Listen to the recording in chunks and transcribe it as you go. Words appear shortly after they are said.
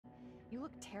You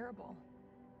look terrible.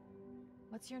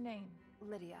 What's your name?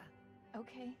 Lydia.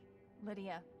 Okay,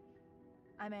 Lydia.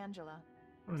 I'm Angela.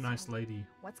 What a nice lady.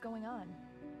 What's going on?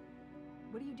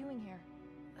 What are you doing here?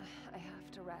 I have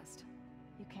to rest.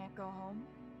 You can't go home?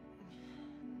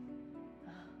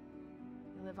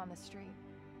 You live on the street.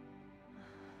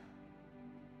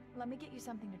 Let me get you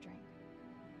something to drink.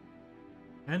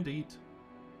 And eat.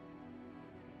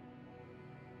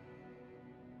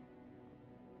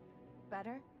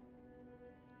 Better?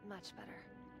 Much better.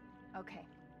 Okay,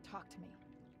 talk to me.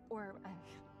 Or,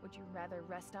 would you rather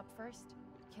rest up first?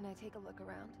 Can I take a look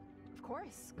around? Of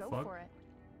course, go Fuck. for it.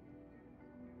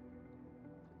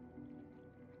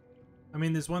 I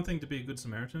mean, there's one thing to be a good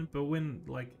Samaritan, but when,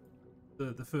 like,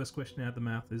 the first question out the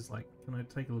mouth is, like, can I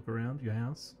take a look around your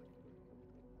house?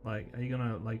 Like, are you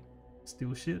gonna, like,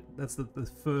 steal shit? That's the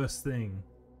first thing.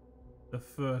 The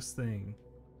first thing.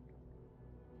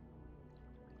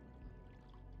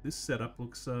 This setup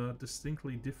looks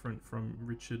distinctly different from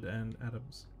Richard and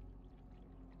Adams.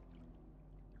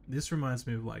 This reminds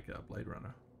me of, like, Blade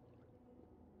Runner.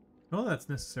 Not that that's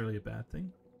necessarily a bad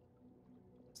thing.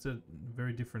 It's a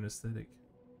very different aesthetic.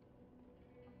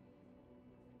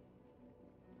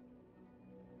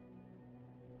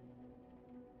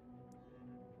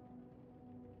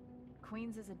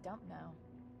 Queens is a dump now.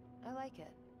 I like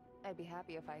it. I'd be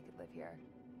happy if I could live here.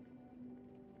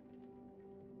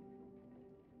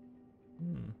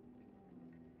 Hmm.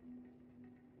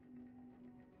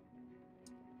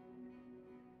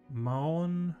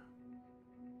 Maon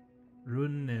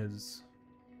Runes.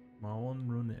 Maon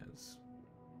Runes.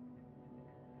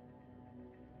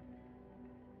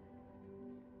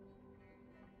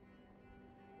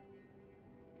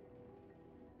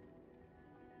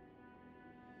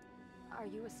 Are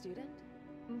you a student?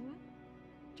 Mm-hmm.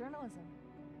 Journalism.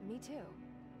 Me too.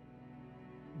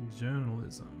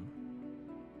 Journalism.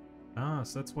 Ah,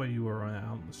 so that's why you were out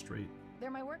on the street. They're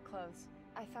my work clothes.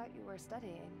 I thought you were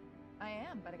studying. I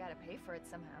am, but I gotta pay for it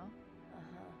somehow.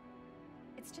 Uh-huh.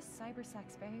 It's just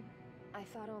cybersex, babe. I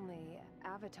thought only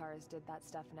avatars did that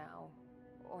stuff now.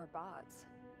 Or bots.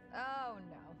 Oh,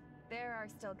 no. There are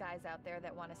still guys out there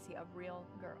that want to see a real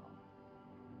girl.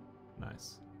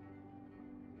 Nice.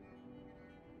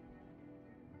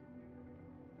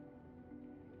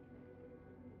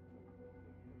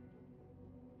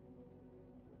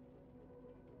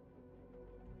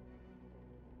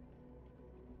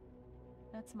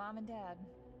 That's Mom and Dad.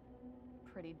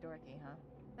 Pretty dorky, huh?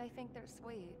 I think they're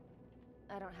sweet.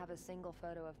 I don't have a single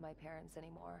photo of my parents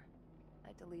anymore.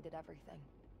 I deleted everything.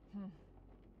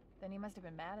 Then you must have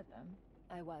been mad at them.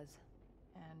 I was.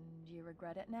 And you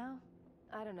regret it now?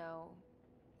 I don't know.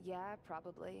 Yeah,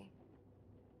 probably.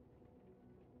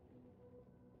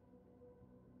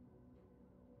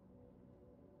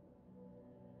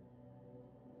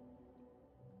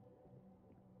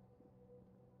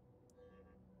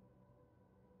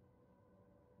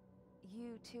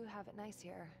 You two have it nice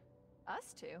here.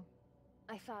 Us two?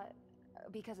 I thought,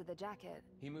 because of the jacket.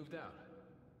 He moved out.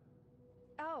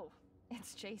 Oh,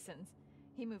 it's Jason's.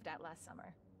 He moved out last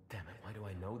summer. Damn it, why do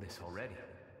I know this already?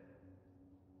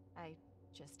 I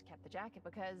just kept the jacket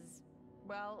because...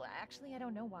 Well, actually, I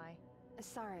don't know why.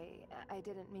 Sorry, I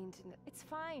didn't mean to... It's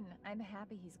fine. I'm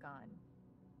happy he's gone.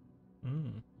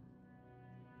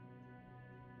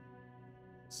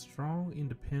 Strong,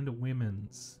 independent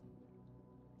women's.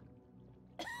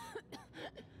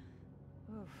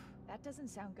 Oof, that doesn't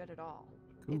sound good at all.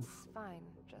 It's fine,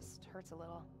 just hurts a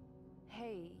little.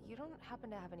 Hey, you don't happen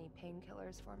to have any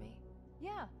painkillers for me?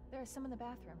 Yeah, there are some in the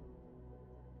bathroom.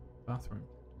 Bathroom.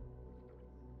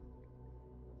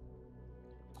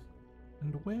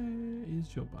 And where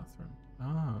is your bathroom?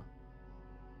 Ah.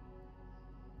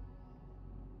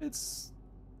 It's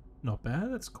not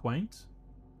bad, it's quaint.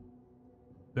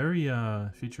 Very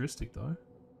futuristic though.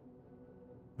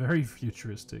 Very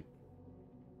futuristic.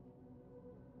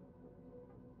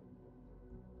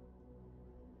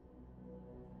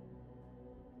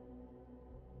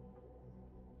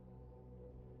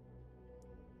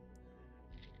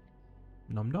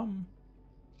 Nom nom.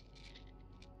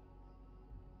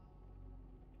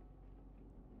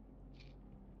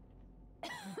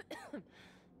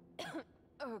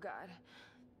 Oh god.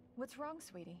 What's wrong,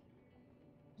 sweetie?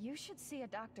 You should see a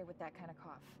doctor with that kind of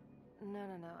cough. No,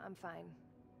 I'm fine.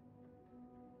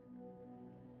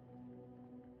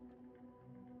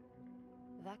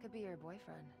 That could be your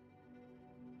boyfriend.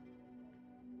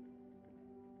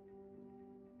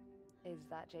 Is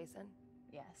that Jason?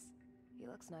 Yes. He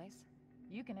looks nice.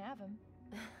 You can have him.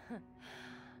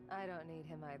 I don't need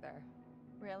him either.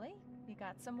 Really? You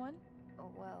got someone?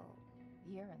 Oh, well,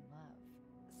 You're in love.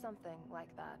 something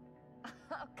like that.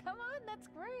 Oh, come on, that's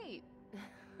great.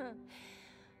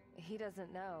 He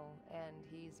doesn't know, and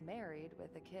he's married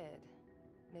with a kid.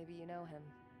 Maybe you know him.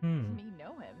 Me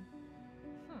know him?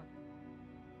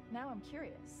 Now I'm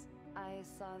curious. I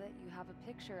saw that you have a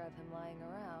picture of him lying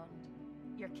around.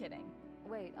 You're kidding.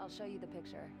 Wait, I'll show you the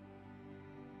picture.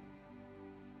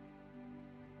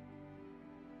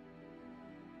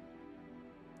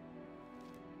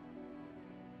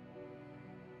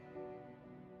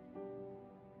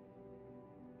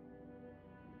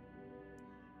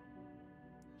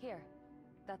 Here,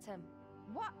 that's him.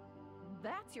 What?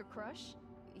 That's your crush?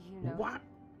 You know What? him?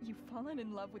 You've fallen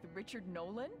in love with Richard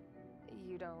Nolan?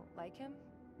 You don't like him?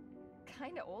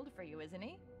 Kinda old for you, isn't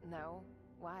he? No.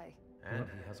 Why? And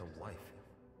he has a wife.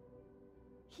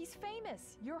 He's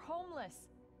famous. You're homeless.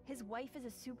 His wife is a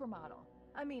supermodel.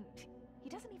 I mean, he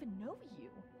doesn't even know you.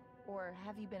 Or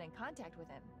have you been in contact with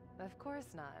him? Of course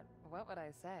not. What would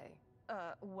I say?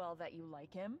 Well, that you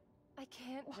like him? I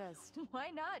can't just... Why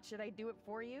not? Should I do it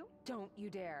for you? Don't you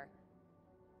dare.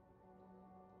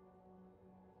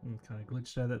 Kind of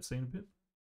glitched out of that scene a bit.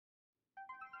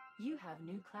 You have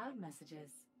new cloud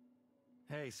messages.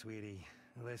 Hey, sweetie.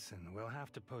 Listen, we'll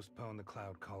have to postpone the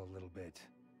cloud call a little bit.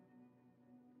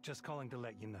 Just calling to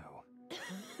let you know.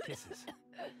 Kisses.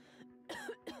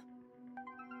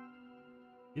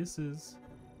 Kisses.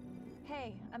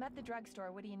 Hey, I'm at the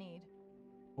drugstore. What do you need?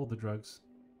 All the drugs.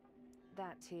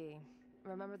 That tea.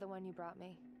 Remember the one you brought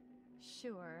me?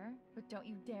 Sure, but don't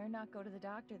you dare not go to the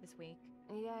doctor this week.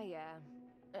 Yeah.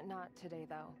 Not today,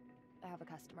 though. I have a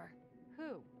customer.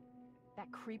 Who?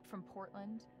 That creep from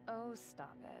Portland? Oh,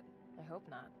 stop it. I hope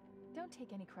not. Don't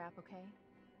take any crap, okay?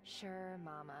 Sure,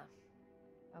 Mama.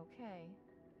 Okay.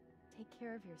 Take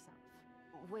care of yourself.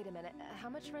 Wait a minute. How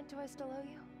much rent do I still owe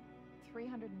you?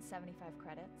 375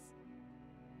 credits.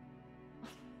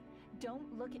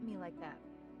 Don't look at me like that.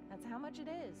 That's how much it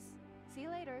is. See you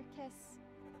later. Kiss.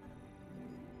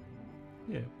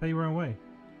 Yeah, pay your own way.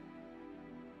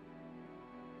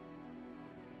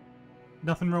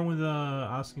 Nothing wrong with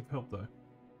asking for help though.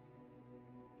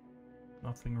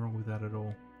 Nothing wrong with that at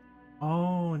all.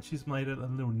 Oh, and she's made it a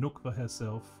little nook for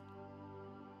herself.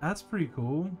 That's pretty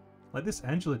cool. Like, this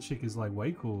Angela chick is like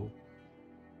way cool.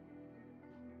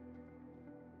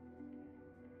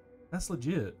 That's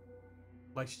legit.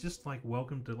 Like, she's just like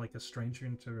welcomed to like a stranger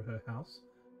into her house.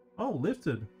 Oh,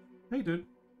 lifted. Hey dude,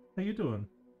 how you doing?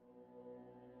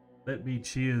 Let me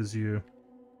cheers you.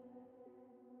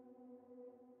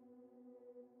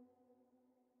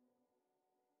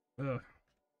 Ugh.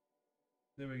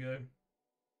 There we go.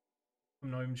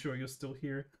 I'm not even sure you're still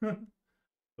here.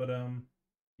 But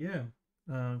yeah.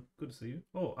 Good to see you.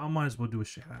 Oh, I might as well do a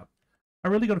shout out. I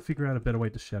really got to figure out a better way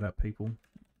to shout out people.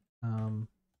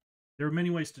 There are many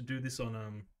ways to do this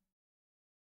on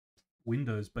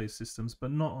Windows based systems,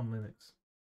 but not on Linux.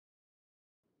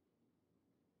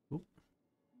 Oop.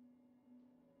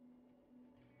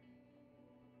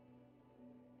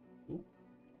 Oop.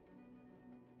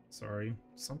 Sorry,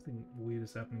 something weird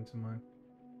is happening to my...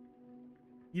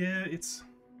 Yeah,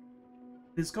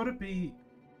 there's got to be...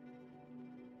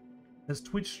 As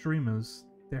Twitch streamers,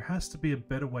 there has to be a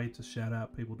better way to shout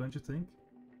out people, don't you think?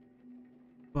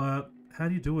 But how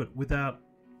do you do it without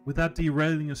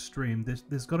derailing a stream?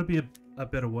 There's got to be a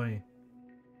better way.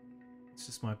 It's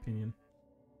just my opinion.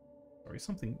 Sorry,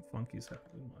 something funky is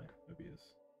happening in my OBS.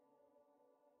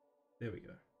 There we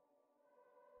go.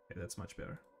 Okay, that's much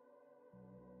better.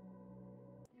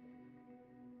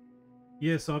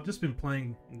 Yeah, so I've just been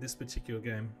playing this particular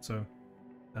game. So,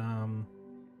 I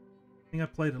think I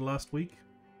played it last week.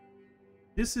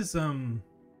 This is I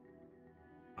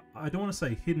don't want to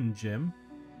say hidden gem,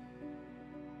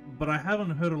 but I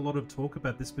haven't heard a lot of talk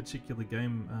about this particular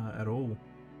game at all.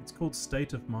 It's called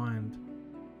State of Mind.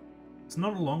 It's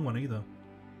not a long one either,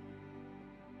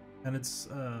 and it's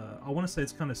I want to say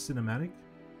it's kind of cinematic.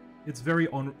 It's very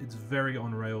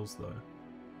on rails though.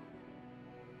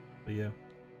 But yeah,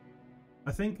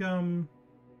 I think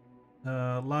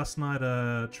last night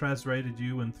Traz raided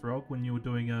you and Throg when you were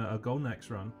doing a Golden Axe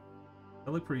run.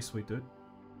 That looked pretty sweet, dude.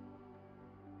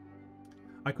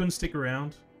 I couldn't stick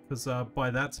around because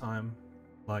by that time,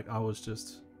 like, I was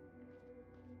just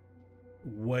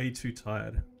way too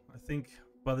tired. I think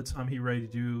by the time he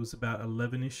raided you, it was about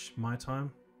 11-ish my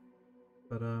time.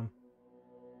 But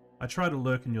I try to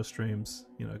lurk in your streams.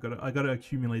 You know, I gotta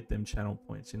accumulate them channel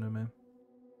points. You know, man.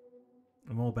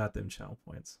 I'm all about them channel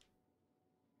points.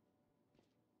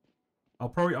 I'll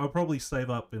probably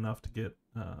save up enough to get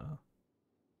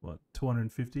what,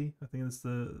 250? I think that's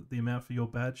the amount for your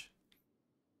badge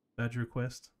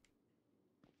request.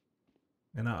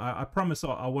 And I promise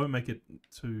I won't make it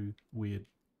too weird.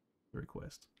 the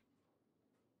request.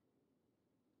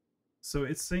 So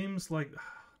it seems like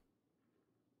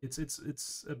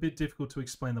it's a bit difficult to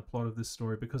explain the plot of this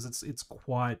story because it's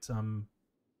quite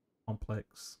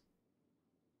complex.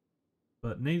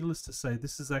 But needless to say,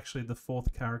 this is actually the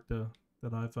 4th character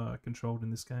that I've controlled in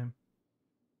this game.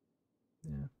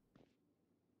 Yeah.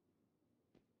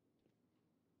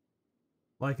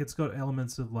 Like, it's got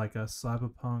elements of like a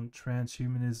cyberpunk,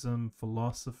 transhumanism,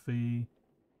 philosophy.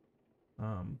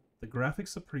 The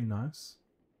graphics are pretty nice.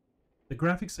 The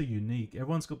graphics are unique.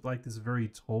 Everyone's got like this very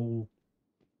tall,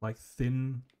 like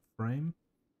thin frame.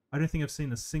 I don't think I've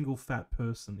seen a single fat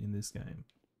person in this game.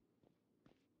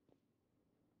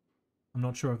 I'm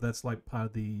not sure if that's like part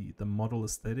of the model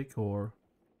aesthetic or...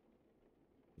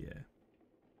 yeah.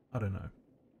 I don't know.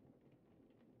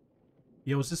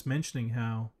 Yeah, I was just mentioning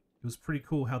how it was pretty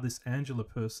cool how this Angela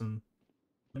person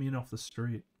let me in off the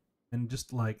street and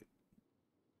just like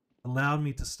allowed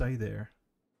me to stay there.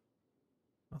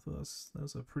 I thought that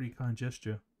was a pretty kind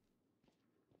gesture.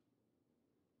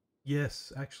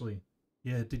 Yes, actually.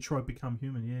 Yeah, Detroit Become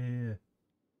Human. Yeah.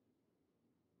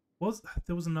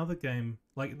 There was another game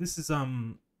like this is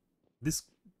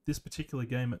this particular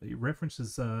game, it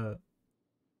references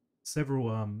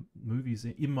several movies.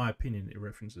 In my opinion, it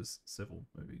references several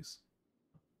movies.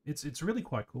 It's really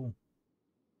quite cool.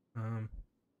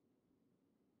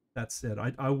 That said,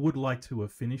 I would like to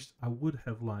have finished. I would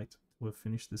have liked to have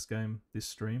finished this game, this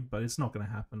stream, but it's not going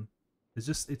to happen.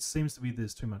 It seems to be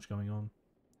there's too much going on.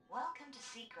 Welcome to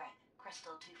Secret,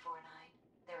 Crystal 249.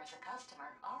 There is a customer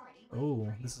already waiting Oh,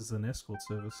 for you. this is an escort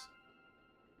service.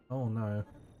 Oh no.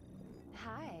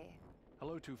 Hi.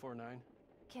 Hello, 249.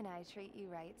 Can I treat you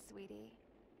right, sweetie?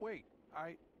 Wait,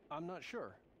 I'm not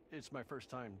sure. It's my first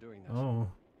time doing this. Oh.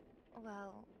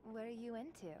 Well, what are you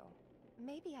into?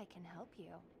 Maybe I can help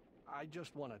you. I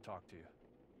just want to talk to you.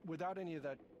 Without any of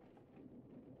that,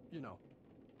 you know.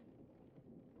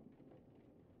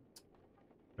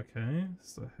 Okay,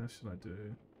 so how should I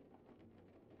do?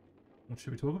 What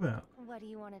should we talk about? What do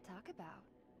you want to talk about?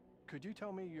 Could you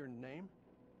tell me your name?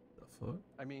 The fuck?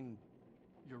 I mean,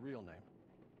 your real name.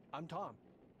 I'm Tom.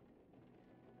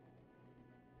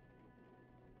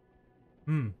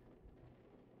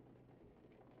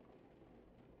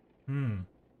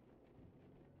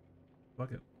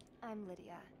 Fuck it. I'm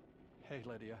Lydia. Hey,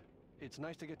 Lydia. It's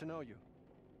nice to get to know you.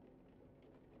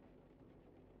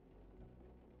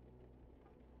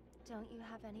 Don't you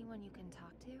have anyone you can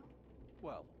talk to?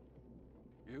 Well,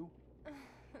 you?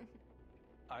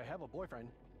 I have a boyfriend.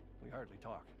 We hardly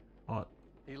talk. Hot.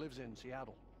 He lives in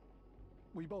Seattle.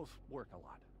 We both work a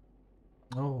lot.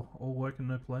 Oh, all work and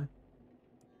no play?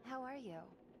 How are you?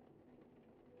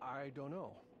 I don't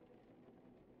know.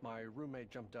 My roommate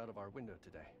jumped out of our window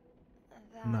today.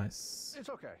 Nice. It's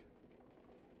okay.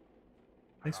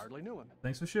 Thanks. I hardly knew him.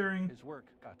 Thanks for sharing. His work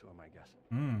got to him, I guess.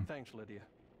 Thanks, Lydia.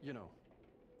 You know,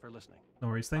 for listening. No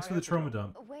worries. Thanks I for the have to trauma go.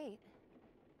 dump. Wait.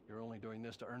 You're only doing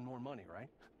this to earn more money, right?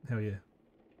 Hell yeah.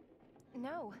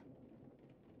 No.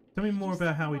 Tell me You more said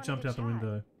about you how he wanted jumped to out the chat.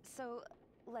 window. So,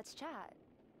 let's chat.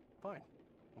 Fine.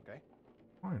 Okay.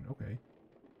 Fine, okay.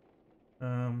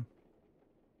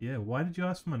 Yeah, why did you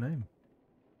ask for my name?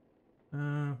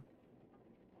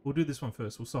 We'll do this one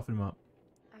first. We'll soften him up.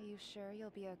 Are you sure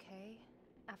you'll be okay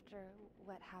after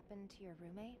what happened to your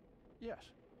roommate? Yes.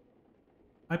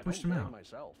 I pushed don't him blame out.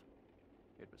 myself.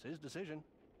 It was his decision.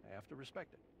 I have to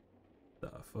respect it.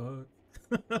 The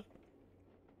fuck?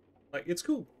 Like, it's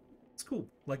cool. It's cool.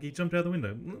 Like, he jumped out the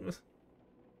window.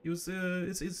 He was,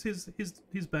 it's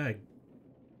his bag.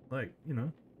 Like, you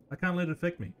know, I can't let it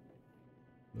affect me.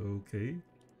 Okay.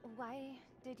 Why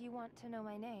did you want to know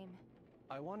my name?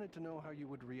 I wanted to know how you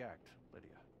would react, Lydia.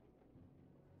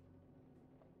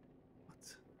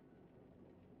 What?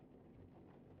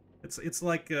 It's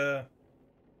like, oh,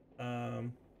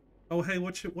 hey,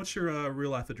 what's your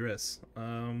real life address?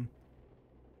 I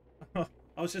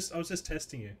was just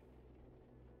testing you.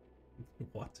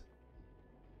 What?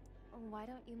 Why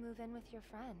don't you move in with your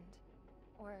friend?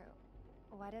 Or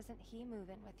why doesn't he move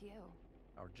in with you?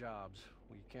 Our jobs,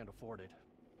 we can't afford it.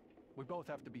 We both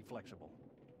have to be flexible,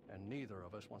 and neither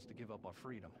of us wants to give up our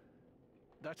freedom.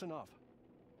 That's enough.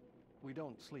 We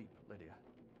don't sleep, Lydia.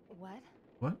 What?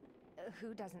 What?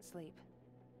 Who doesn't sleep?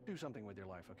 Do something with your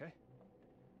life, okay?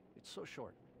 It's so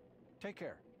short. Take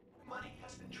care. Money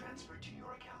has been transferred to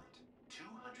your account.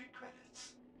 200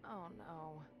 credits. Oh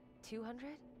no.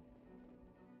 200?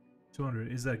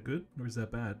 200. Is that good or is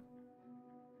that bad?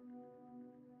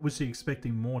 Was she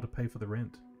expecting more to pay for the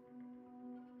rent?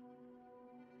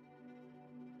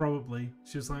 Probably.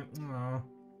 She was like, oh,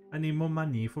 I need more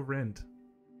money for rent.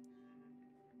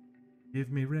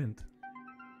 Give me rent.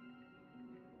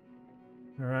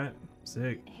 Alright,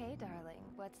 sick. Hey, darling,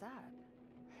 what's up?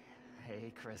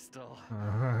 Hey, Crystal. Uh,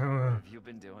 What have you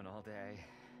been doing all day?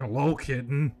 hello,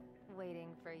 kitten. Waiting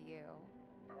for you.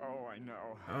 Oh, I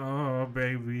know. Oh,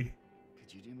 baby.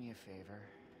 Could you do me a favor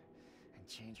and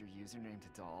change your username to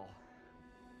Doll?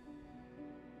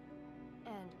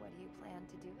 And what do you plan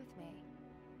to do with me?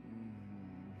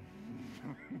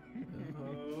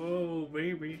 Oh,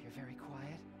 baby. If you're very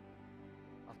quiet,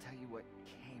 I'll tell you what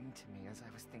came to me as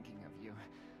I was thinking of you.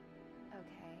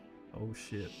 Okay. Oh,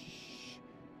 shit. Shh.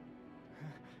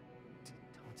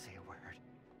 Don't say a word.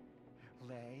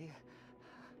 Lay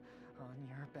on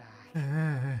your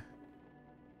back.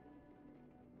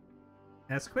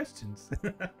 Ask questions.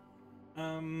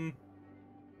 I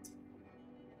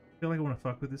feel like I want to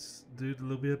fuck with this dude a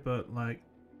little bit, but like,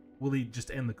 will he just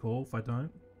end the call if I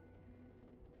don't?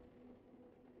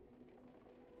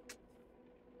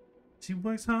 She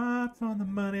works hard for the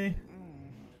money.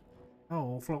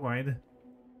 Oh, Floyd.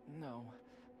 No,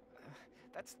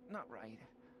 that's not right.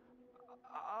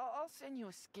 I'll send you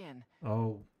a skin.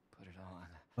 Oh, Put it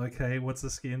on. okay. What's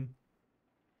the skin?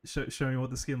 Show me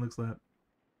what the skin looks like.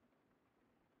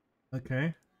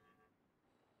 Okay.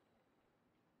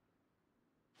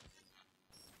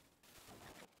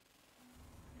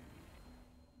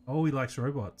 Oh, he likes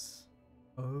robots.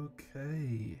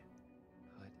 Okay.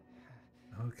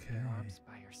 Put Okay. your arms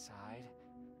by your side.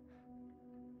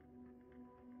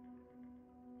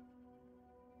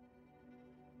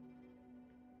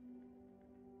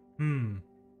 Hmm.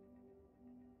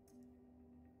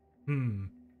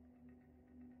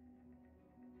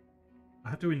 I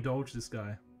have to indulge this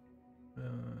guy.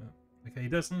 Okay, he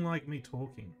doesn't like me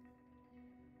talking.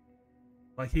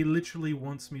 Like, he literally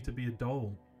wants me to be a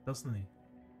doll, doesn't he?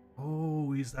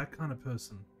 Oh, he's that kind of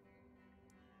person.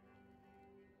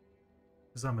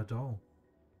 Because I'm a doll.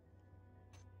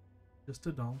 Just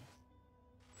a doll.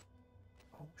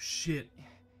 Oh, shit.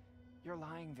 You're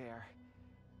lying there.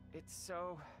 It's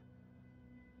so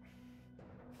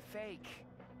fake.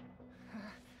 I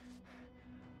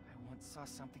once saw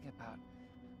something about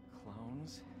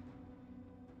clones.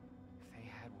 If they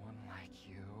had one like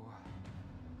you.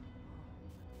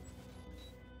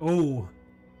 Oh.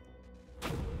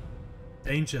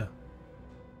 Danger.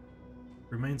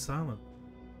 Remain silent.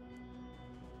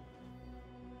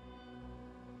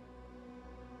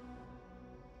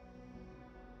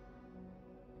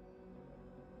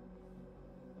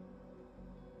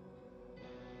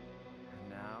 And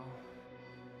now,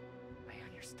 lay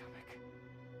on your stomach.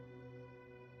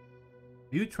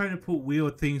 You trying to put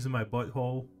weird things in my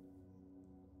butthole?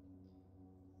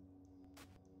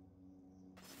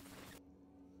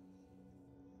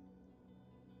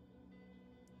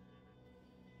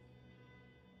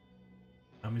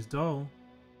 I'm his doll.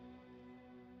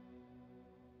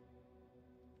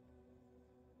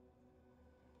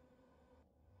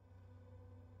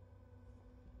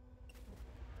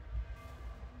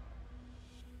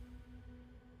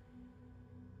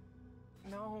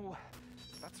 No,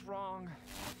 that's wrong.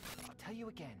 I'll tell you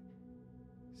again,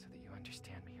 so that you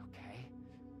understand me, okay?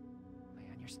 Lay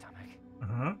on your stomach.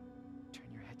 Uh-huh. Turn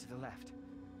your head to the left.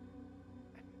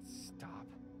 And stop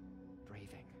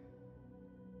breathing.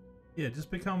 Yeah,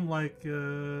 just become like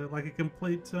a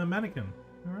complete mannequin.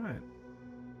 All right.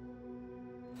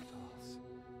 Dolls,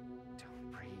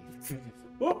 don't breathe.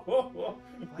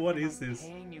 What is this? am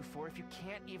I paying you for if you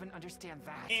can't even understand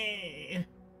that?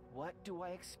 What do I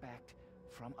expect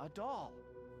from a doll?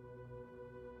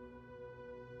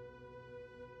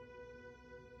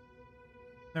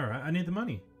 All right, I need the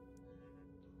money.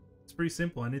 It's pretty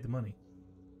simple. I need the money.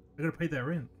 I gotta pay that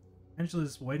rent.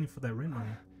 Angela's waiting for that rent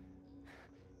money.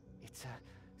 It's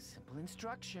a simple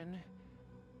instruction.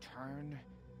 Turn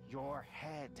your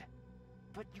head.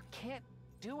 But you can't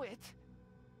do it.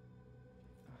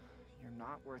 You're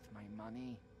not worth my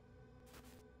money.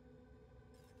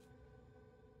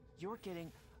 You're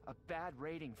getting a bad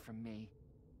rating from me.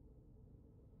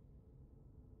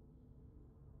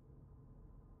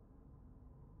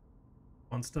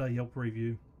 One-star Yelp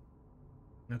review.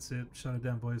 That's it. Shut it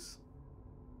down, boys.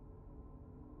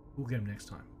 We'll get him next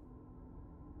time.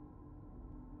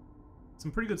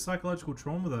 Some pretty good psychological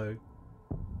trauma, though.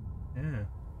 Yeah.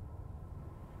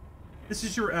 This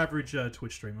is your average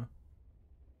Twitch streamer.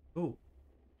 Oh,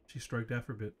 she stroked out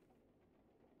for a bit.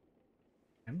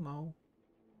 Hello.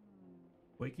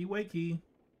 Wakey, wakey.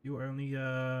 You were only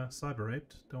cyber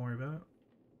raped. Don't worry about it.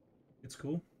 It's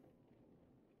cool.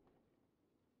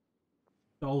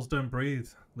 Dolls don't breathe.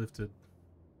 Lifted.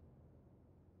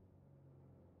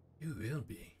 You will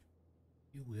be.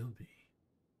 You will be.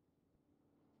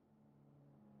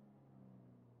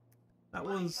 That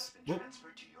Money was. has been Whoop.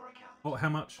 transferred to your account. Oh, how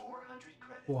much? 400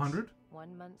 credits. 400?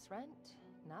 1 month's rent?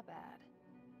 Not bad.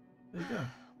 There you go.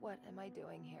 What am I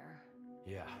doing here?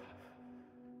 Yeah.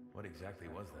 What exactly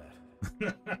was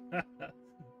that?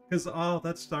 Because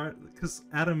because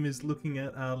Adam is looking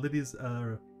at Lydia's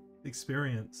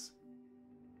experience.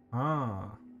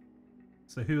 Ah,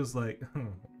 so he was like,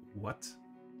 what?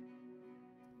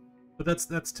 But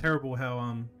that's terrible.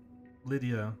 How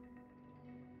Lydia,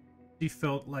 she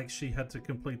felt like she had to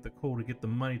complete the call to get the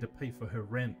money to pay for her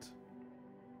rent,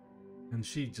 and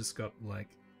she just got like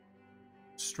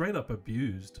straight up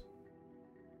abused.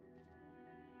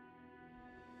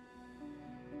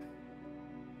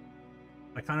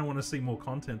 I kind of want to see more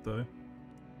content though.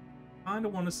 Kind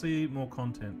of want to see more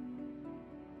content.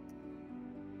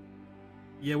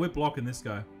 Yeah, we're blocking this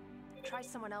guy. Try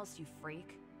someone else, you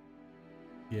freak.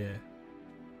 Yeah.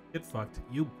 Get fucked.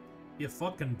 You're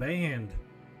fucking banned.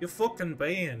 You're fucking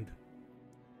banned.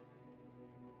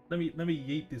 Let me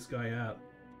yeet this guy out.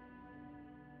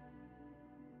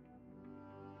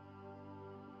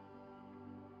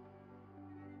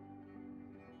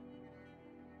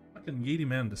 Fucking yeet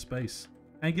him out into space.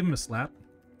 And give him a slap.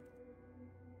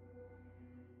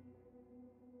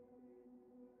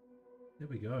 There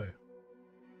we go.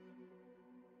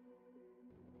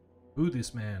 Boo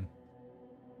this man.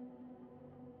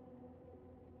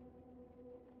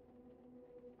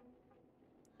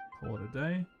 Call it a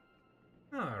day.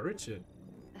 Ah, Richard.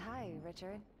 Hi,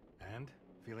 Richard. And?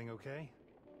 Feeling okay?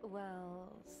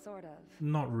 Well, sort of.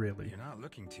 Not really. You're not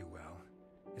looking too well.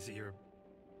 Is it your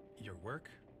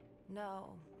work? No,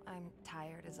 I'm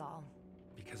tired is all.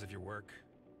 Because of your work?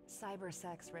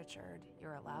 Cybersex, Richard.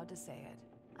 You're allowed to say it.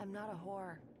 I'm not a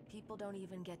whore. People don't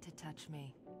even get to touch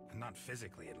me. Not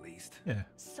physically, at least. Yeah.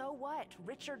 So what?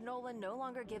 Richard Nolan no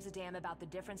longer gives a damn about the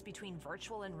difference between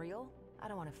virtual and real? I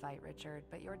don't want to fight, Richard,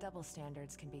 but your double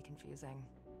standards can be confusing.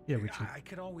 Yeah, Richard. I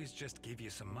could always just give you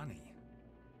some money.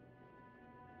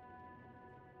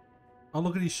 Oh,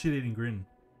 look at his shit-eating grin.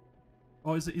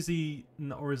 Oh, is he...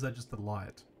 No, or is that just the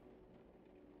light?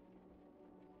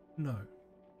 No.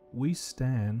 We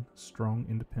stand strong,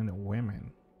 independent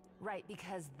women. Right,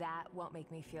 because that won't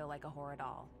make me feel like a whore at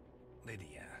all.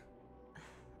 Lydia.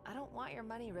 I don't want your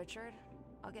money, Richard.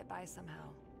 I'll get by somehow.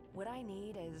 What I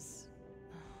need is...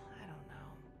 I don't know.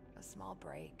 A small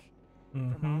break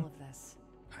from all of this.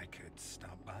 I could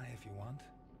stop by if you want.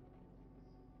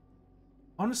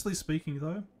 Honestly speaking,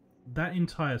 though, that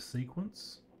entire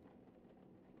sequence...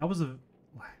 That was a...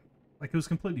 Like, it was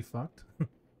completely fucked.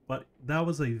 But that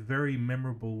was a very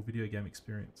memorable video game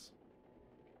experience.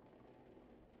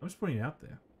 I'm just putting it out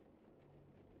there.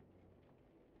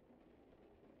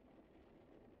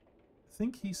 I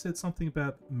think he said something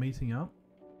about meeting up.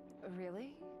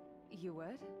 Really? You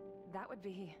would? That would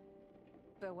be...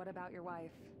 But what about your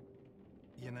wife?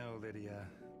 You know, Lydia,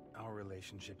 our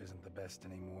relationship isn't the best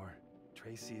anymore.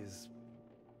 Tracy is...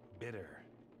 bitter.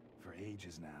 For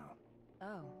ages now.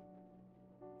 Oh.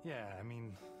 Yeah, I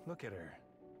mean, look at her.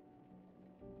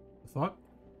 The fuck?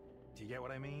 Do you get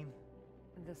what I mean?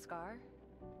 The scar?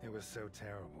 It was so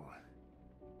terrible.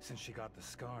 Since she got the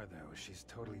scar, though, she's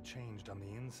totally changed on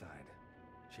the inside.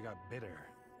 She got bitter,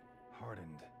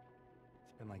 hardened.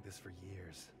 It's been like this for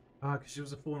years. Ah, because she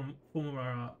was a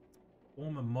former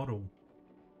model.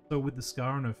 So with the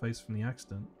scar on her face from the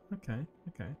accident. Okay,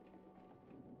 okay.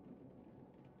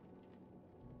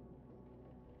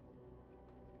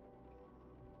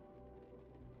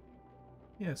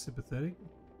 Yeah, sympathetic.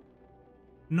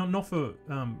 Not for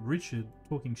Richard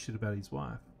talking shit about his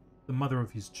wife, the mother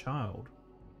of his child,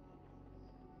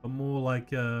 but more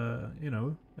like you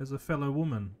know, as a fellow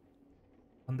woman,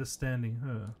 understanding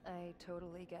her. I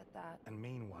totally get that. And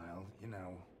meanwhile, you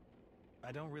know,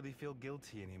 I don't really feel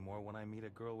guilty anymore when I meet a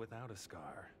girl without a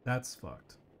scar. That's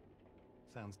fucked.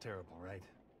 Sounds terrible, right?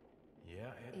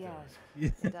 Yeah, it Yeah. does.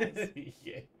 It does.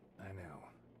 Yeah. I know.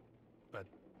 But,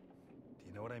 do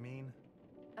you know what I mean?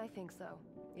 I think so.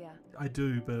 Yeah. I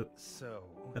do, but So,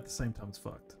 at the same time, it's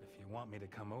fucked. if you want me to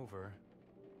come over,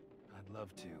 I'd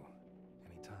love to.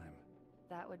 Anytime.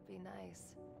 That would be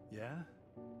nice. Yeah?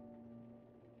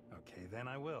 Okay, then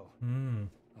I will. Hmm.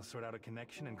 I'll sort out a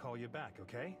connection and call you back,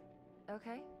 okay?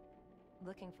 Okay.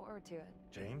 Looking forward to it.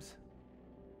 James?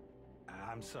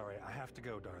 I'm sorry, I have to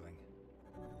go, darling.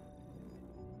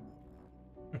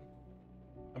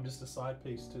 I'm just a side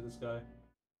piece to this guy.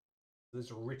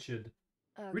 There's Richard.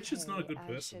 Okay, Richard's not a good I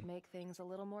person. should make things a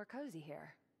little more cozy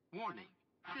here. Warning.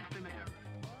 System error.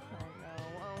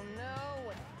 Oh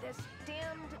no! This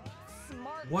damned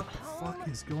smart What the home? fuck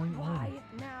is going on? Why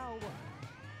now?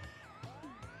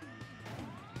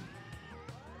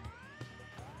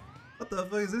 What the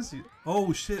fuck is this?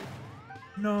 Oh shit.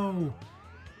 No.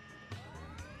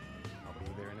 I'll be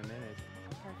there in a minute.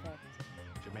 Perfect.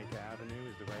 Jamaica Avenue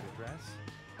is the right address?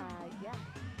 Yeah.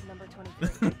 Number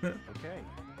 23. Okay.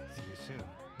 See you soon.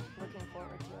 Looking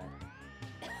forward to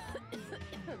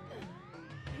it.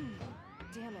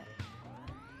 Damn it.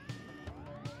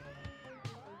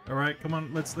 All right, come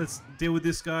on. Let's deal with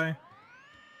this guy.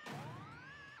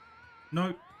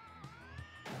 Nope.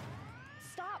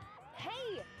 Stop!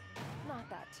 Hey! Not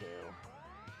that too.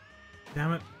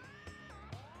 Damn it.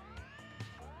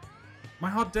 My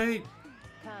hot date.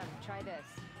 Come, try this.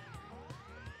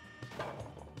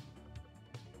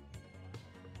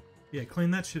 Yeah,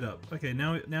 clean that shit up. Okay,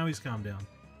 now he's calmed down.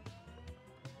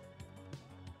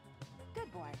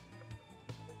 Good boy.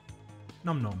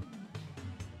 Nom nom.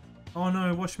 Oh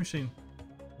no, wash machine.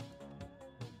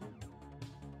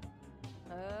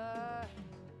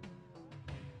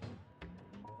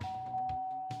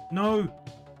 No.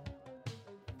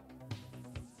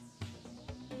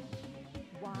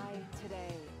 Why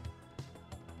today?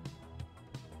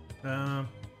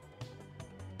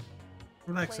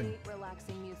 Relaxing. Play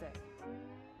relaxing music.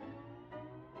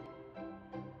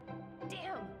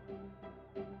 Damn!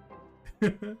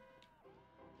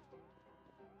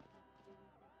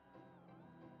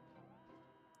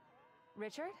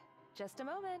 Richard, just a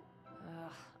moment.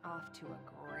 Ugh, off to a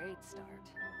great start.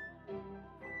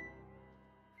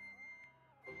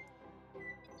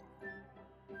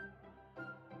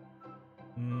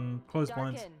 Close Darken.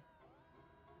 blinds.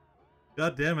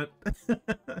 God damn it.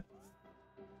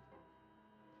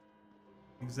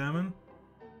 Examine.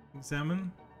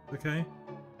 Examine. Okay.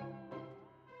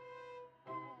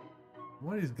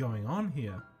 What is going on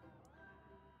here?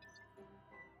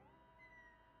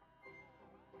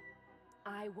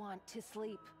 I want to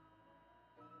sleep.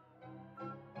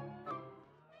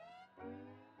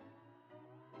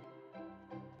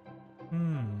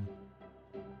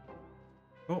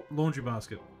 Oh, laundry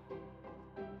basket.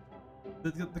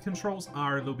 The controls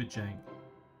are a little bit jank.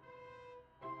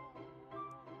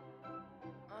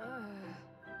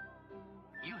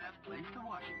 You have placed a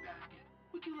washing basket.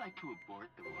 Would you like to abort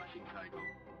the washing cycle?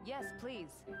 Yes, please.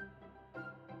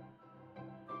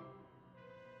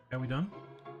 Are we done?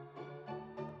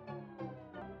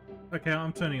 Okay,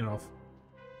 I'm turning it off.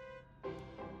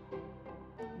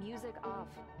 Music off.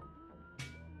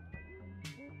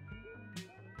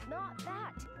 Not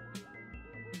that.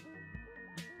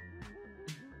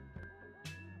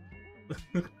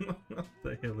 What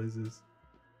the hell is this?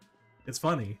 It's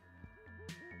funny.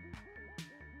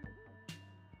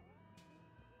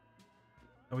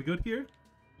 Are we good here?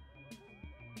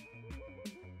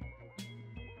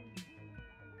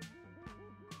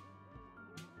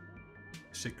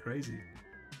 Shit crazy.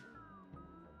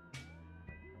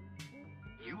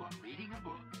 You are reading a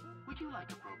book. Would you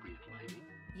like appropriate lighting?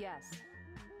 Yes.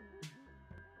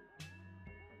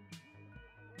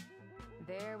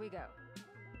 There we go.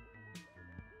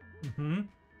 Mm-hmm.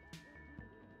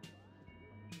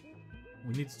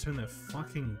 We need to turn that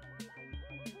fucking...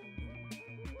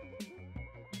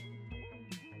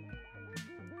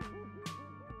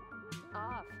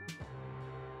 Off.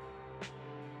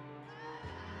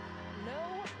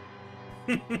 No.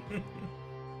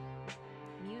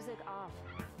 Music off.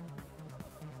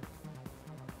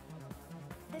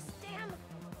 This damn...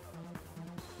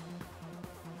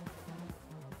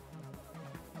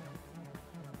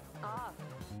 Off.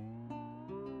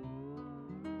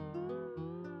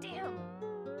 Damn.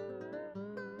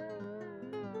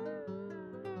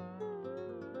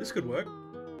 This could work.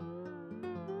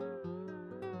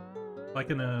 Like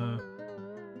in a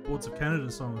Boards of Canada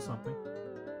song or something.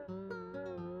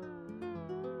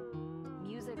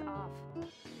 Music off.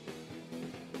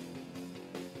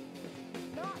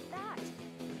 Not that.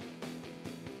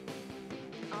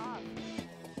 Off.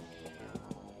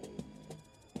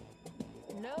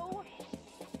 No.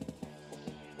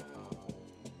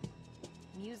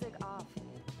 Music off.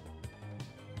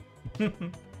 This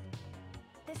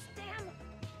damn...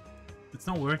 It's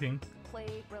not working.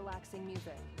 Play relaxing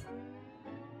music.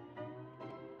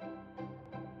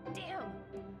 Damn!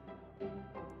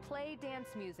 Play dance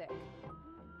music.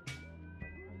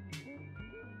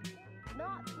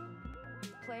 Not...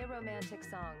 Play a romantic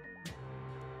song.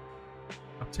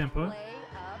 Up tempo. Play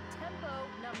up-tempo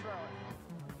number.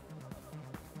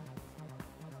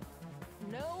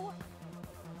 No.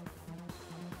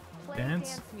 Play Dance?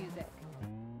 dance music.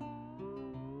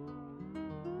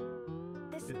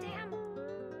 This damn...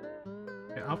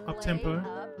 Yeah, up Play tempo.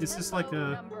 Is this like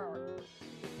up-tempo a... number.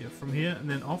 Yeah, from here and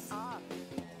then off? Off.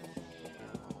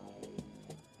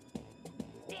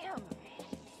 Damn.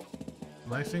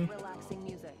 Relaxing? Play relaxing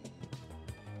music.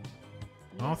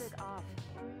 Off. Music off.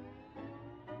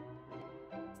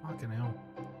 Fucking hell.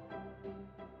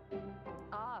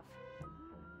 Off.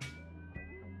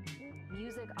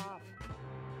 Music off.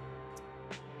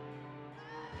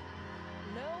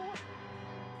 No.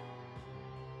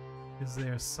 Is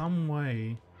there some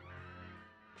way?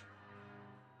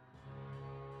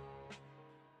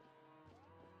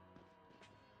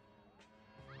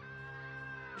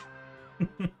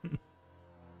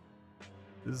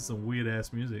 This is some weird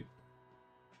ass music.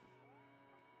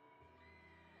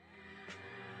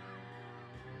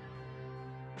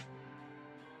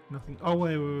 Nothing. Oh,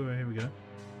 wait. Here we go.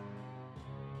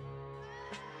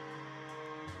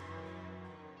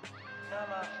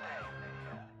 Namaste,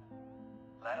 Lydia.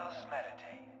 Let us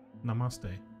meditate.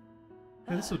 Namaste.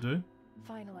 Yeah, this'll do.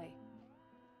 Finally.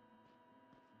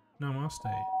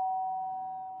 Namaste.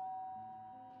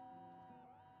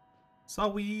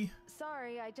 Sorry.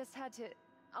 Sorry, I just had to...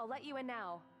 I'll let you in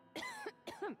now.